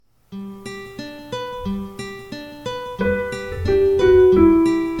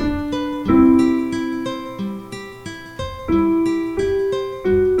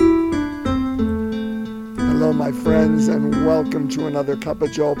welcome to another Cup of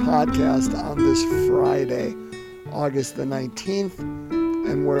Joe podcast on this Friday, August the 19th.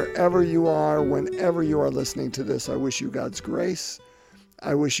 And wherever you are, whenever you are listening to this, I wish you God's grace.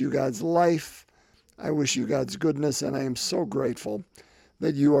 I wish you God's life. I wish you God's goodness. And I am so grateful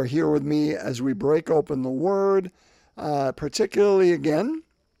that you are here with me as we break open the Word. Particularly, again,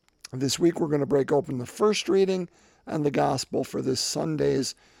 this week we're going to break open the first reading and the Gospel for this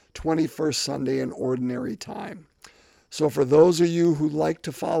Sunday's 21st Sunday in Ordinary Time. So for those of you who like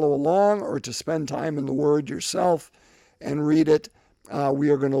to follow along or to spend time in the Word yourself and read it, we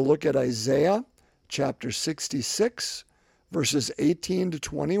are going to look at Isaiah chapter 66, verses 18 to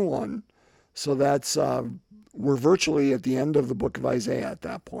 21. So that's, we're virtually at the end of the book of Isaiah at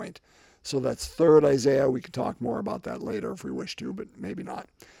that point. So that's 3rd Isaiah. We can talk more about that later if we wish to, but maybe not.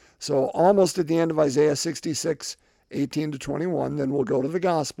 So almost at the end of Isaiah 66, 18 to 21. Then we'll go to the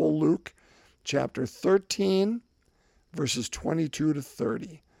Gospel, Luke chapter 13, verses 22 to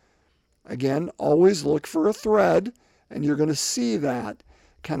 30. Again, always look for a thread, and you're going to see that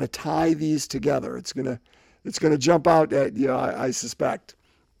kind of tie these together. It's going to jump out at you, I suspect.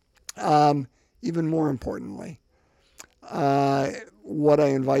 Even more importantly, what I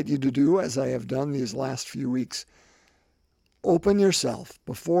invite you to do, as I have done these last few weeks, open yourself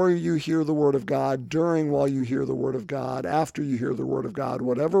before you hear the Word of God, while you hear the Word of God, after you hear the Word of God,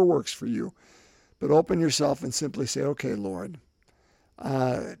 whatever works for you. But open yourself and simply say, okay, Lord,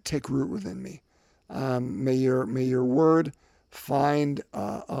 take root within me. May your Word find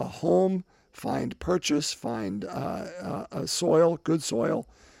a home, find purchase, find a soil, good soil.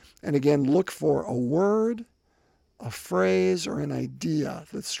 And again, look for a word, a phrase, or an idea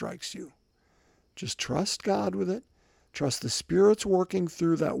that strikes you. Just trust God with it. Trust the Spirit's working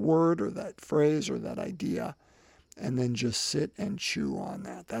through that word or that phrase or that idea. And then just sit and chew on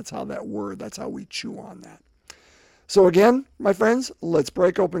that. That's how we chew on that. So again, my friends, let's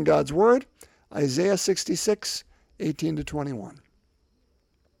break open God's Word. Isaiah 66, 18 to 21.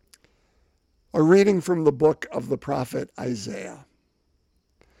 A reading from the book of the prophet Isaiah.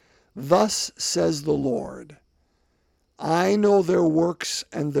 Thus says the Lord, I know their works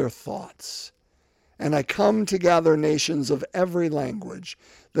and their thoughts, and I come to gather nations of every language,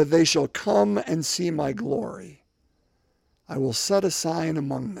 that they shall come and see my glory. I will set a sign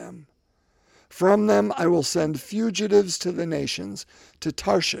among them. From them I will send fugitives to the nations, to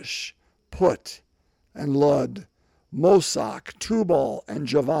Tarshish, Put, and Lud, Mosach, Tubal, and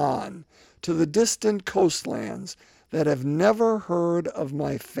Javan, to the distant coastlands that have never heard of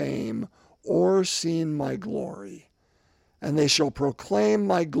my fame or seen my glory. And they shall proclaim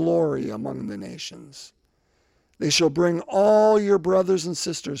my glory among the nations. They shall bring all your brothers and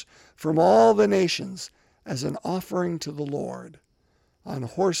sisters from all the nations as an offering to the Lord, on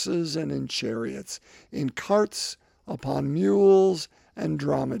horses and in chariots, in carts, upon mules and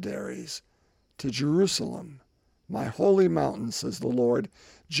dromedaries, to Jerusalem, my holy mountain, says the Lord,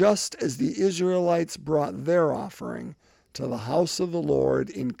 just as the Israelites brought their offering to the house of the Lord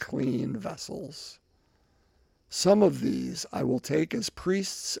in clean vessels. Some of these I will take as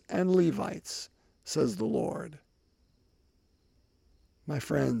priests and Levites, says the Lord. My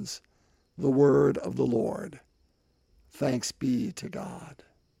friends, the word of the Lord. Thanks be to God.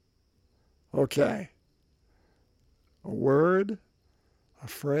 Okay. A word, a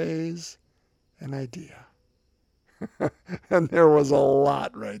phrase, an idea. And there was a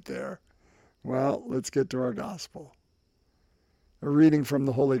lot right there. Well, let's get to our gospel. A reading from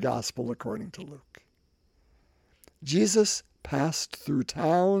the Holy Gospel according to Luke. Jesus passed through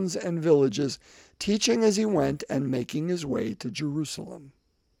towns and villages, teaching as he went and making his way to Jerusalem.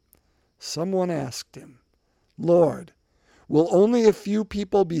 Someone asked him, Lord, will only a few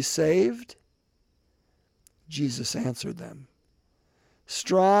people be saved? Jesus answered them,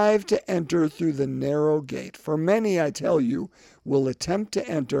 strive to enter through the narrow gate, for many, I tell you, will attempt to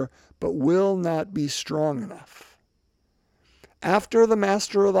enter, but will not be strong enough. After the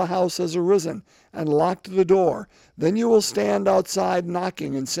master of the house has arisen and locked the door, then you will stand outside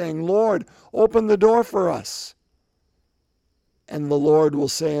knocking and saying, Lord, open the door for us. And the Lord will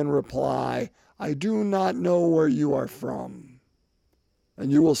say in reply, I do not know where you are from. And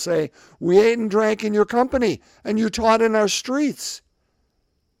you will say, we ate and drank in your company, and you taught in our streets.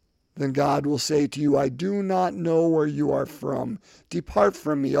 Then God will say to you, I do not know where you are from. Depart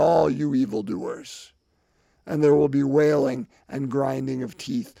from me, all you evildoers. And there will be wailing and grinding of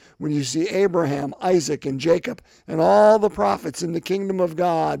teeth when you see Abraham, Isaac, and Jacob, and all the prophets in the kingdom of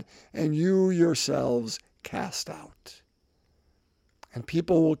God, and you yourselves cast out. And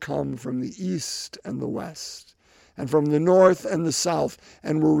people will come from the east and the west, and from the north and the south,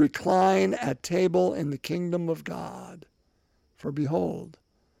 and will recline at table in the kingdom of God. For behold,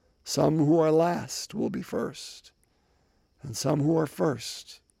 some who are last will be first, and some who are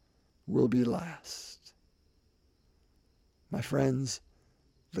first will be last. My friends,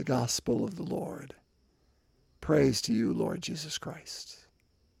 the gospel of the Lord. Praise to you, Lord Jesus Christ.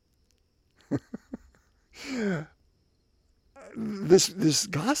 This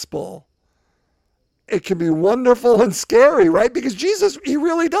gospel, it can be wonderful and scary, right? Because Jesus, he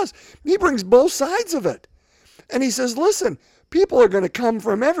really does. He brings both sides of it. And he says, listen, people are going to come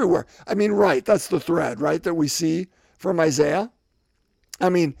from everywhere. I mean, right, that's the thread, right, that we see from Isaiah. I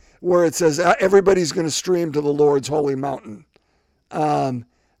mean, where it says everybody's going to stream to the Lord's holy mountain. From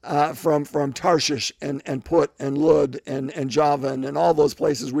Tarshish and Put and Lud and Javan and all those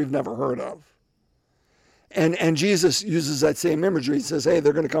places we've never heard of. And Jesus uses that same imagery. He says, hey,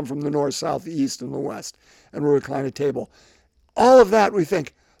 they're going to come from the north, south, east, and the west, and we'll recline a table. All of that, we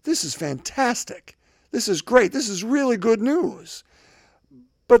think, this is fantastic. This is great. This is really good news.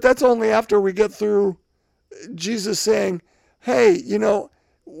 But that's only after we get through Jesus saying, hey, you know,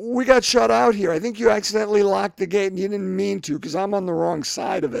 we got shut out here. I think you accidentally locked the gate and you didn't mean to because I'm on the wrong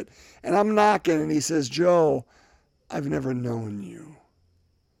side of it. And I'm knocking. And he says, Joe, I've never known you.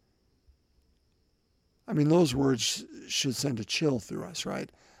 I mean, those words should send a chill through us, right?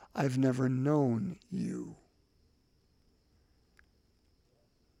 I've never known you.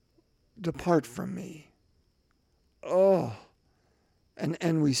 Depart from me. Oh.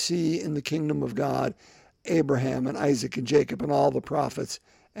 And we see in the kingdom of God, Abraham and Isaac and Jacob and all the prophets,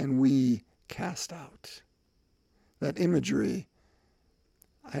 and we cast out. That imagery,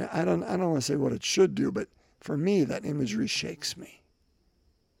 I don't want to say what it should do, but for me, that imagery shakes me.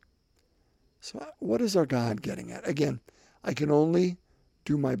 So what is our God getting at? Again, I can only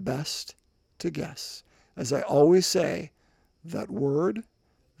do my best to guess. As I always say, that word,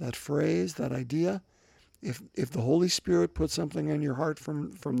 that phrase, that idea, if the Holy Spirit puts something in your heart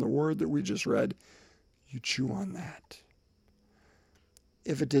from the word that we just read, you chew on that.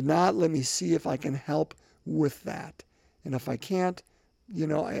 If it did not, let me see if I can help with that. And if I can't, you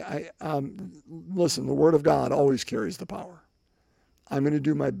know, listen, the Word of God always carries the power. I'm going to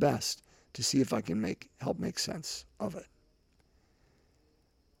do my best to see if I can help make sense of it.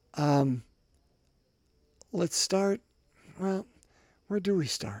 Let's start, well, where do we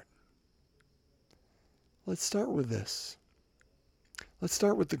start? Let's start with this. Let's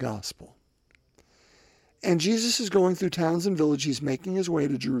start with the gospel. And Jesus is going through towns and villages. He's making his way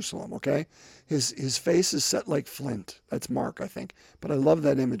to Jerusalem, okay? His face is set like flint. That's Mark, I think. But I love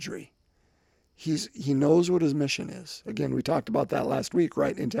that imagery. He knows what his mission is. Again, we talked about that last week,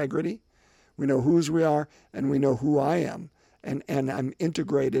 right? Integrity. We know whose we are, and we know who I am. And I'm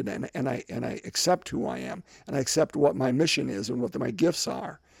integrated, and I accept who I am. And I accept what my mission is and what my gifts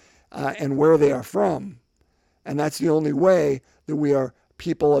are and where they are from. And that's the only way that we are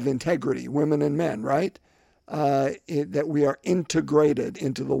people of integrity, women and men, right? That we are integrated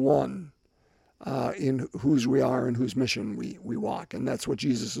into the one in whose we are and whose mission we walk. And that's what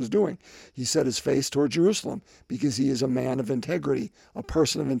Jesus is doing. He set his face toward Jerusalem because he is a man of integrity, a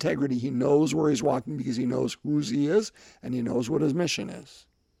person of integrity. He knows where he's walking because he knows whose he is and he knows what his mission is.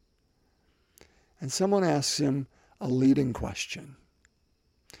 And someone asks him a leading question.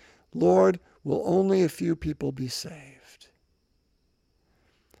 Lord, will only a few people be saved?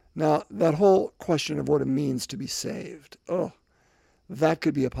 Now, that whole question of what it means to be saved, that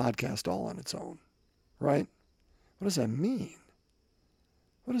could be a podcast all on its own, right? What does that mean?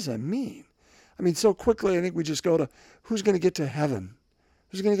 What does that mean? I mean, so quickly, I think we just go to, who's going to get to heaven?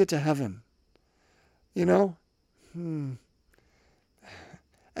 Who's going to get to heaven? You know? And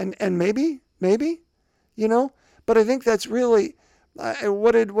maybe, you know? But I think that's really,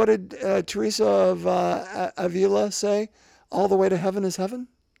 what did Teresa of Avila say? All the way to heaven is heaven,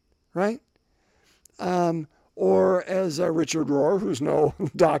 right? Or as Richard Rohr, who's no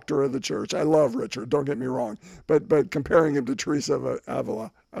doctor of the church. I love Richard, don't get me wrong. But comparing him to Teresa of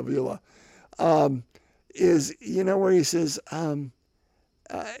Avila, is, you know, where he says,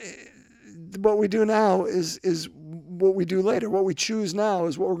 what we do now is what we do later. What we choose now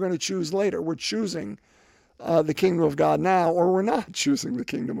is what we're going to choose later. We're choosing the kingdom of God now, or we're not choosing the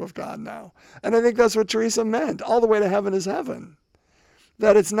kingdom of God now. And I think that's what Teresa meant. All the way to heaven is heaven.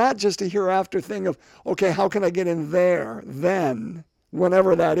 That it's not just a hereafter thing of, okay, how can I get in there then,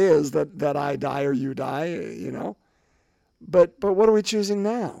 whenever that is, that I die or you die, you know? But what are we choosing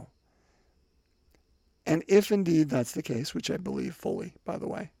now? And if indeed that's the case, which I believe fully, by the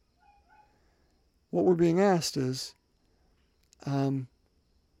way, what we're being asked is, who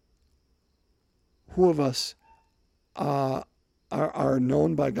of us are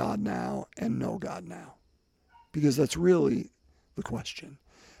known by God now and know God now? Because that's really the question.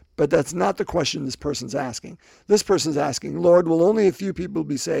 But that's not the question this person's asking. This person's asking, Lord, will only a few people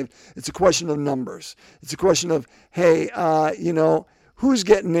be saved? It's a question of numbers. It's a question of, hey, who's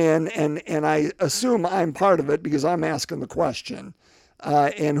getting in? And I assume I'm part of it because I'm asking the question.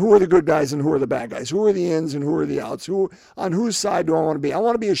 And who are the good guys and who are the bad guys? Who are the ins and who are the outs? On whose side do I want to be? I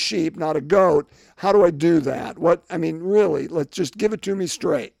want to be a sheep, not a goat. How do I do that? Really, let's just give it to me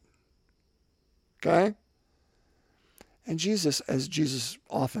straight. Okay? And Jesus, as Jesus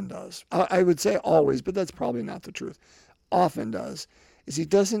often does, I would say always, but that's probably not the truth, often does, is he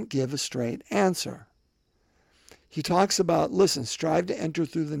doesn't give a straight answer. He talks about, listen, strive to enter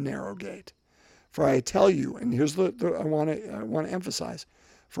through the narrow gate. For I tell you, and here's I want to emphasize,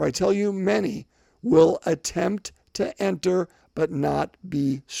 for I tell you, many will attempt to enter but not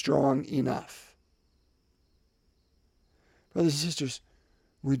be strong enough. Brothers and sisters,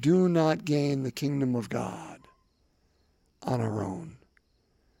 we do not gain the kingdom of God on our own.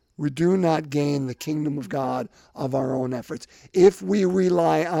 We do not gain the kingdom of God of our own efforts. If we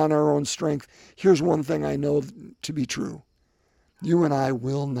rely on our own strength, here's one thing I know to be true. You and I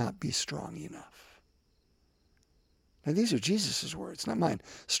will not be strong enough. Now, these are Jesus' words, not mine.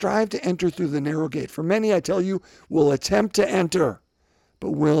 Strive to enter through the narrow gate. For many, I tell you, will attempt to enter,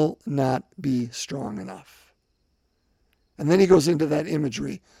 but will not be strong enough. And then he goes into that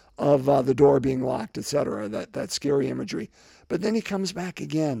imagery of the door being locked, etc., that scary imagery. But then he comes back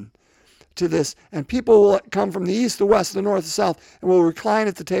again to this, and people will come from the east, the west, the north, the south, and will recline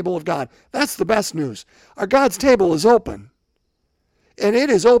at the table of God. That's the best news. Our God's table is open, and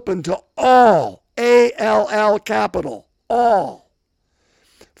it is open to all. A-L-L capital, all.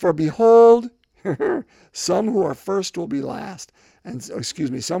 For behold, some who are first will be last,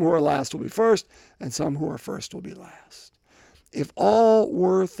 some who are last will be first, and some who are first will be last. If all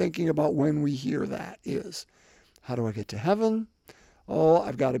we're thinking about when we hear that is, how do I get to heaven? Oh,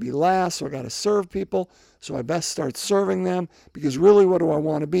 I've got to be last, so I've got to serve people, so I best start serving them, because really, what do I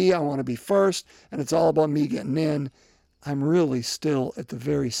want to be? I want to be first, and it's all about me getting in. I'm really still at the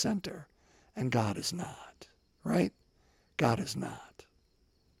very center. And God is not, right? God is not.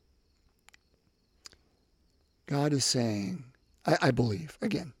 God is saying, I believe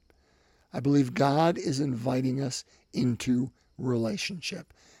God is inviting us into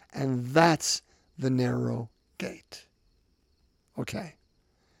relationship. And that's the narrow gate. Okay.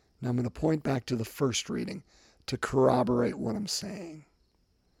 Now I'm going to point back to the first reading to corroborate what I'm saying.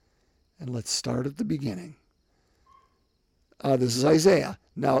 And let's start at the beginning. This is Isaiah.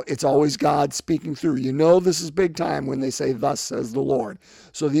 Now, it's always God speaking through. You know this is big time when they say, thus says the Lord.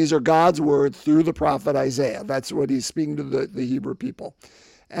 So these are God's words through the prophet Isaiah. That's what he's speaking to the Hebrew people.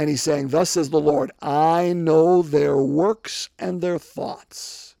 And he's saying, thus says the Lord, I know their works and their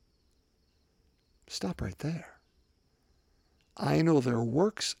thoughts. Stop right there. I know their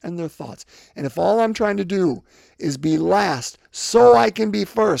works and their thoughts. And if all I'm trying to do is be last so I can be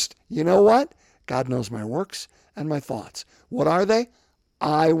first, you know what? God knows my works and my thoughts. What are they?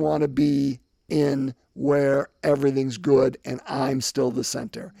 I want to be in where everything's good and I'm still the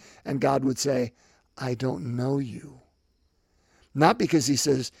center. And God would say, I don't know you. Not because he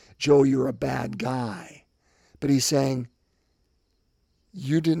says, Joe, you're a bad guy. But he's saying,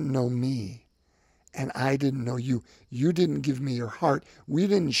 you didn't know me and I didn't know you. You didn't give me your heart. We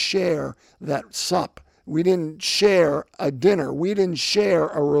didn't share that sup. We didn't share a dinner. We didn't share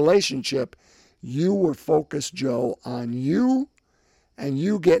a relationship. You were focused, Joe, on you and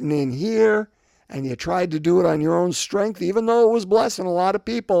you getting in here, and you tried to do it on your own strength. Even though it was blessing a lot of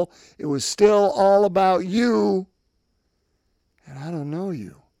people, it was still all about you. And I don't know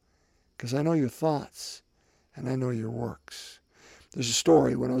you because I know your thoughts and I know your works. There's a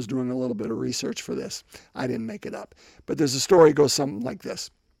story when I was doing a little bit of research for this. I didn't make it up. But there's a story that goes something like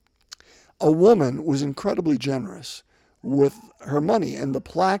this. A woman was incredibly generous with her money, and the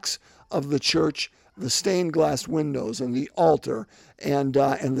plaques of the church, the stained glass windows and the altar and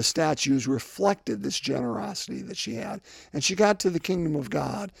the statues reflected this generosity that she had. And she got to the kingdom of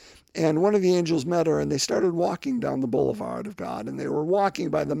God, and one of the angels met her, and they started walking down the boulevard of God, and they were walking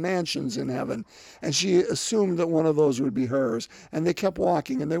by the mansions in heaven, and she assumed that one of those would be hers. And they kept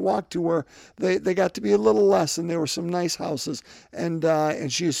walking, and they walked to where they got to be a little less, and there were some nice houses, and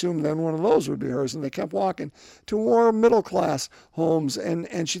she assumed then one of those would be hers. And they kept walking to more middle-class homes,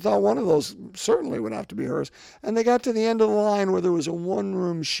 and she thought one of those certainly would have to be hers. And they got to the end of the line where there was a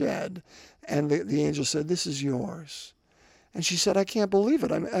one-room shed, and the angel said, this is yours. And she said, I can't believe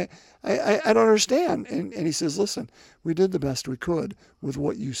it. I don't understand. And he says, listen, we did the best we could with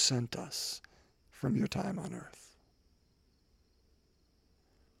what you sent us from your time on earth.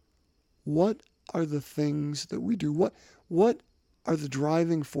 What are the things that we do? What are the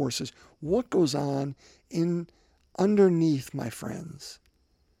driving forces? What goes on in underneath, my friends,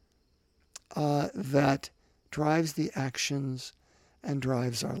 that drives the actions and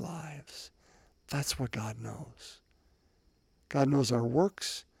drives our lives? That's what God knows. God knows our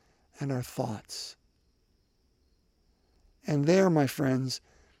works and our thoughts. And there, my friends,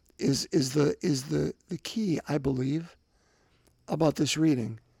 is the key, I believe, about this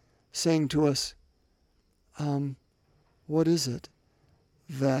reading, saying to us, what is it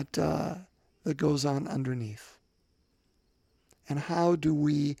that goes on underneath? And how do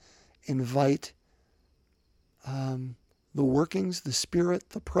we invite the workings, the spirit,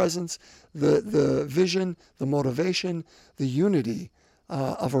 the presence, the vision, the motivation, the unity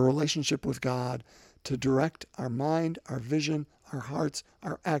of a relationship with God to direct our mind, our vision, our hearts,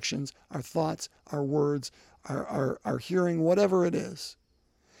 our actions, our thoughts, our words, our hearing, whatever it is.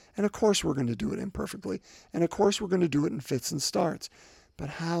 And of course we're going to do it imperfectly. And of course we're going to do it in fits and starts. But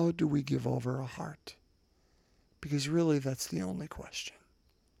how do we give over a heart? Because really that's the only question.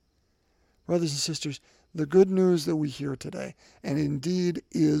 Brothers and sisters, the good news that we hear today, and indeed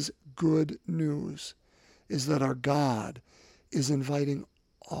is good news, is that our God is inviting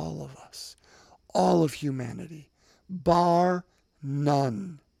all of us, all of humanity, bar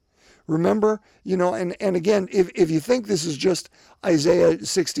none. Remember, and again, if you think this is just Isaiah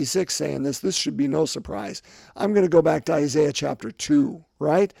 66 saying this should be no surprise. I'm going to go back to Isaiah chapter 2,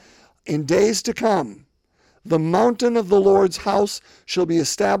 right? In days to come, the mountain of the Lord's house shall be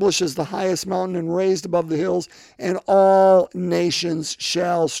established as the highest mountain and raised above the hills, and all nations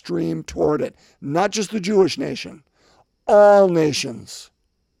shall stream toward it. Not just the Jewish nation, all nations.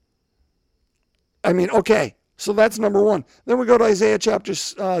 Okay, so that's number one. Then we go to Isaiah chapter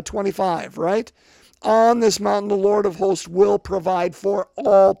 25, right? On this mountain, the Lord of hosts will provide for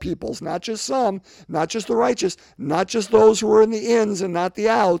all peoples, not just some, not just the righteous, not just those who are in the ins and not the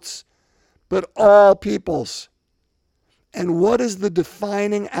outs, but all peoples. And what is the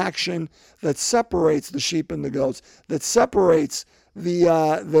defining action that separates the sheep and the goats, that separates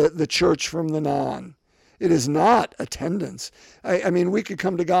the church from the non? It is not attendance. We could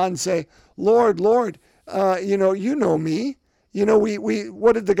come to God and say, Lord, you know me. We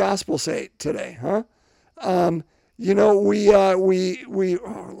what did the gospel say today, huh? Let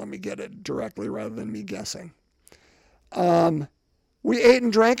me get it directly rather than me guessing. We ate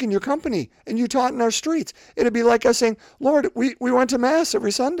and drank in your company, and you taught in our streets. It'd be like us saying, Lord, we went to Mass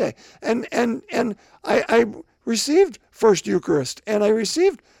every Sunday, and I received First Eucharist, and I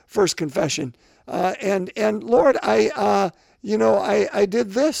received First Confession, and Lord, I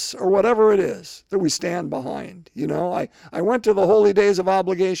did this, or whatever it is that we stand behind. I went to the holy days of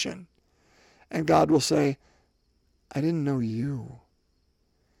obligation. And God will say, I didn't know you,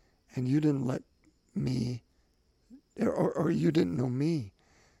 and you didn't let me, or you didn't know me.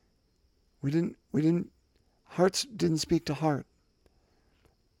 Hearts didn't speak to heart,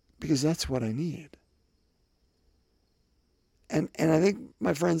 because that's what I need. And I think,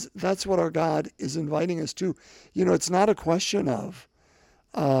 my friends, that's what our God is inviting us to. It's not a question of,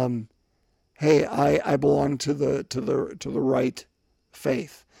 hey, I belong to the right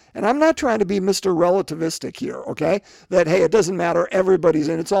faith. And I'm not trying to be Mr. Relativistic here, okay? That, hey, it doesn't matter, everybody's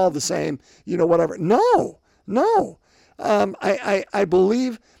in, it's all the same, whatever. No. I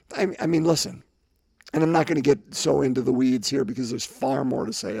believe, listen, and I'm not going to get so into the weeds here because there's far more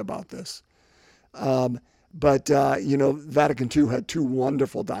to say about this. But Vatican II had two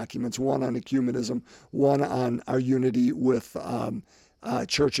wonderful documents, one on ecumenism, one on our unity with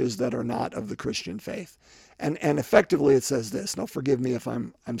churches that are not of the Christian faith. And effectively it says this. Now forgive me if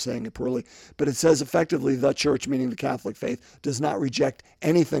I'm saying it poorly, but it says effectively the church, meaning the Catholic faith, does not reject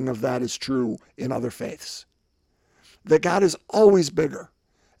anything of that is true in other faiths. That God is always bigger.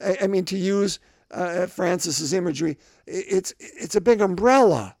 To use Francis's imagery, it's a big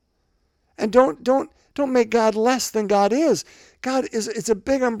umbrella. And don't make God less than God is. It's a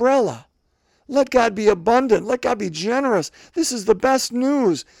big umbrella. Let God be abundant. Let God be generous. This is the best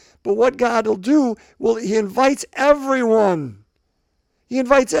news. But what God will do, He invites everyone. He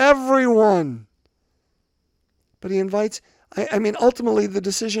invites everyone. But He invites, ultimately the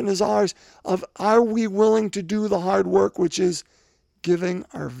decision is ours of, are we willing to do the hard work, which is giving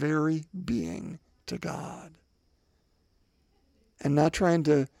our very being to God? And not trying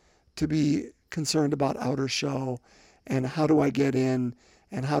to be concerned about outer show and how do I get in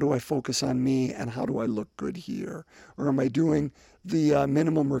and how do I focus on me and how do I look good here? Or am I doing the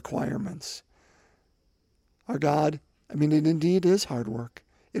minimum requirements? Our God, it indeed is hard work.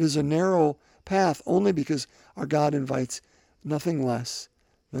 It is a narrow path only because our God invites nothing less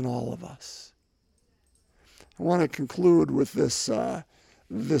than all of us. I want to conclude with this.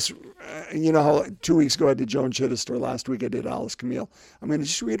 You know how 2 weeks ago I did Joan Chittister, last week I did Alice Camille. I'm going to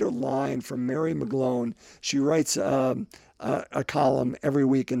just read a line from Mary McGlone. She writes a column every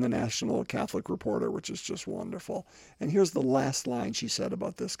week in the National Catholic Reporter, which is just wonderful. And here's the last line she said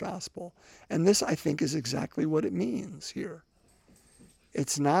about this gospel. And this, I think, is exactly what it means here.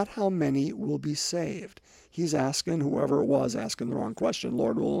 It's not how many will be saved. He's asking, whoever it was, asking the wrong question.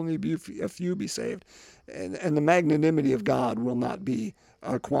 Lord, will only be a few be saved? And the magnanimity of God will not be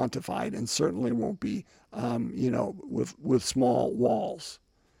quantified, and certainly won't be, with small walls.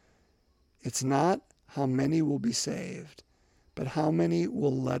 It's not how many will be saved, but how many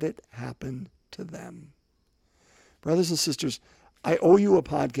will let it happen to them. Brothers and sisters, I owe you a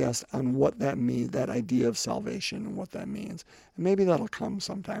podcast on what that means, that idea of salvation and what that means. And maybe that'll come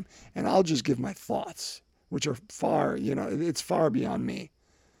sometime. And I'll just give my thoughts, which are far, it's far beyond me.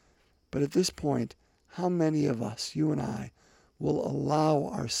 But at this point, how many of us, you and I, will allow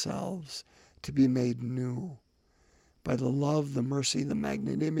ourselves to be made new by the love, the mercy, the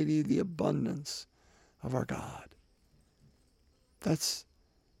magnanimity, the abundance of our God? That's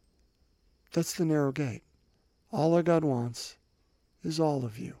the narrow gate. All our God wants is all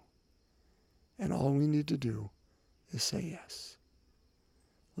of you. And all we need to do is say yes.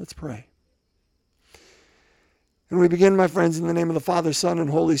 Let's pray. And we begin, my friends, in the name of the Father, Son, and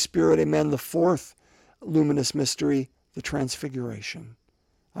Holy Spirit. Amen. The fourth luminous mystery, the Transfiguration.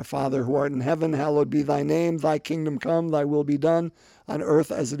 Our Father, who art in heaven, hallowed be thy name. Thy kingdom come, thy will be done, on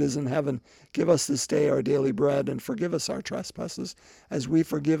earth as it is in heaven. Give us this day our daily bread, and forgive us our trespasses, as we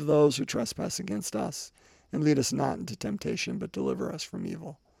forgive those who trespass against us. And lead us not into temptation, but deliver us from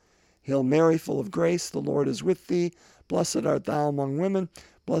evil. Hail Mary, full of grace, the Lord is with thee. Blessed art thou among women.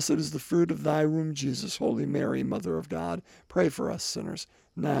 Blessed is the fruit of thy womb, Jesus. Holy Mary, Mother of God, pray for us sinners,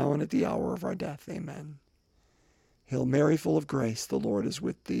 now and at the hour of our death. Amen. Hail Mary, full of grace, the Lord is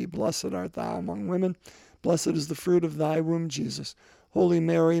with thee. Blessed art thou among women. Blessed is the fruit of thy womb, Jesus. Holy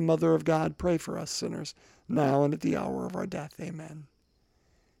Mary, Mother of God, pray for us sinners, now and at the hour of our death. Amen.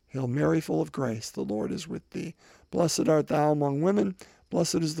 Hail Mary, full of grace, the Lord is with thee. Blessed art thou among women.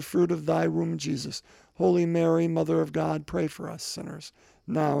 Blessed is the fruit of thy womb, Jesus. Holy Mary, Mother of God, pray for us sinners,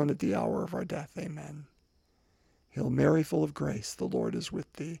 now and at the hour of our death. Amen. Hail Mary, full of grace, the Lord is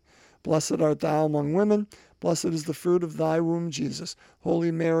with thee. Blessed art thou among women. Blessed is the fruit of thy womb, Jesus.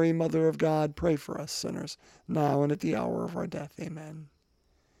 Holy Mary, Mother of God, pray for us sinners, now and at the hour of our death. Amen.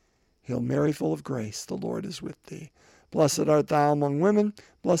 Hail Mary, full of grace, the Lord is with thee. Blessed art thou among women.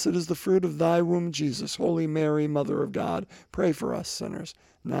 Blessed is the fruit of thy womb, Jesus. Holy Mary, Mother of God, pray for us sinners,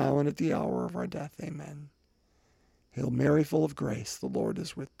 now and at the hour of our death. Amen. Hail Mary, full of grace, the Lord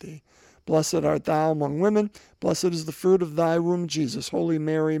is with thee. Blessed art thou among women. Blessed is the fruit of thy womb, Jesus. Holy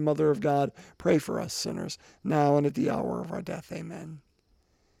Mary, Mother of God, pray for us sinners, now and at the hour of our death. Amen.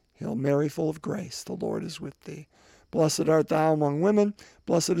 Hail Mary, full of grace, the Lord is with thee. Blessed art thou among women.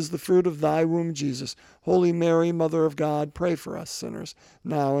 Blessed is the fruit of thy womb, Jesus. Holy Mary, Mother of God, pray for us sinners,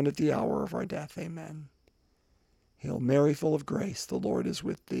 now and at the hour of our death. Amen. Hail Mary, full of grace, the Lord is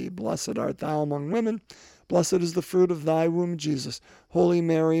with thee. Blessed art thou among women. Blessed is the fruit of thy womb, Jesus. Holy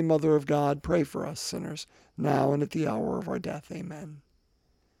Mary, Mother of God, pray for us sinners, now and at the hour of our death. Amen.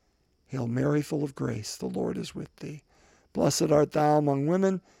 Hail Mary, full of grace, the Lord is with thee. Blessed art thou among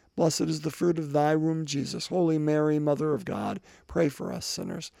women. Blessed is the fruit of thy womb, Jesus. Holy Mary, Mother of God, pray for us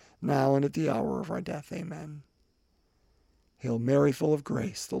sinners, now and at the hour of our death. Amen. Hail Mary, full of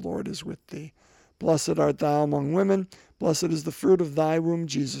grace, the Lord is with thee. Blessed art thou among women. Blessed is the fruit of thy womb,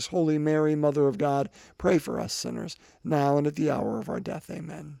 Jesus. Holy Mary, Mother of God, pray for us sinners, now and at the hour of our death.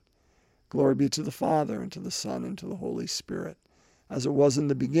 Amen. Glory be to the Father, and to the Son, and to the Holy Spirit, as it was in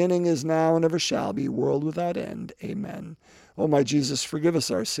the beginning, is now, and ever shall be, world without end. Amen. O my Jesus, forgive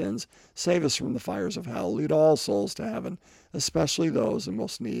us our sins, save us from the fires of hell, lead all souls to heaven, especially those in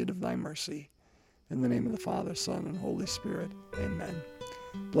most need of thy mercy. In the name of the Father, Son, and Holy Spirit. Amen.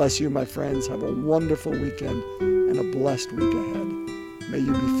 Bless you, my friends. Have a wonderful weekend and a blessed week ahead. May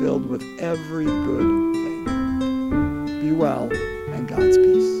you be filled with every good thing. Be well, and God's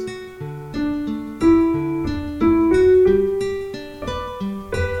peace.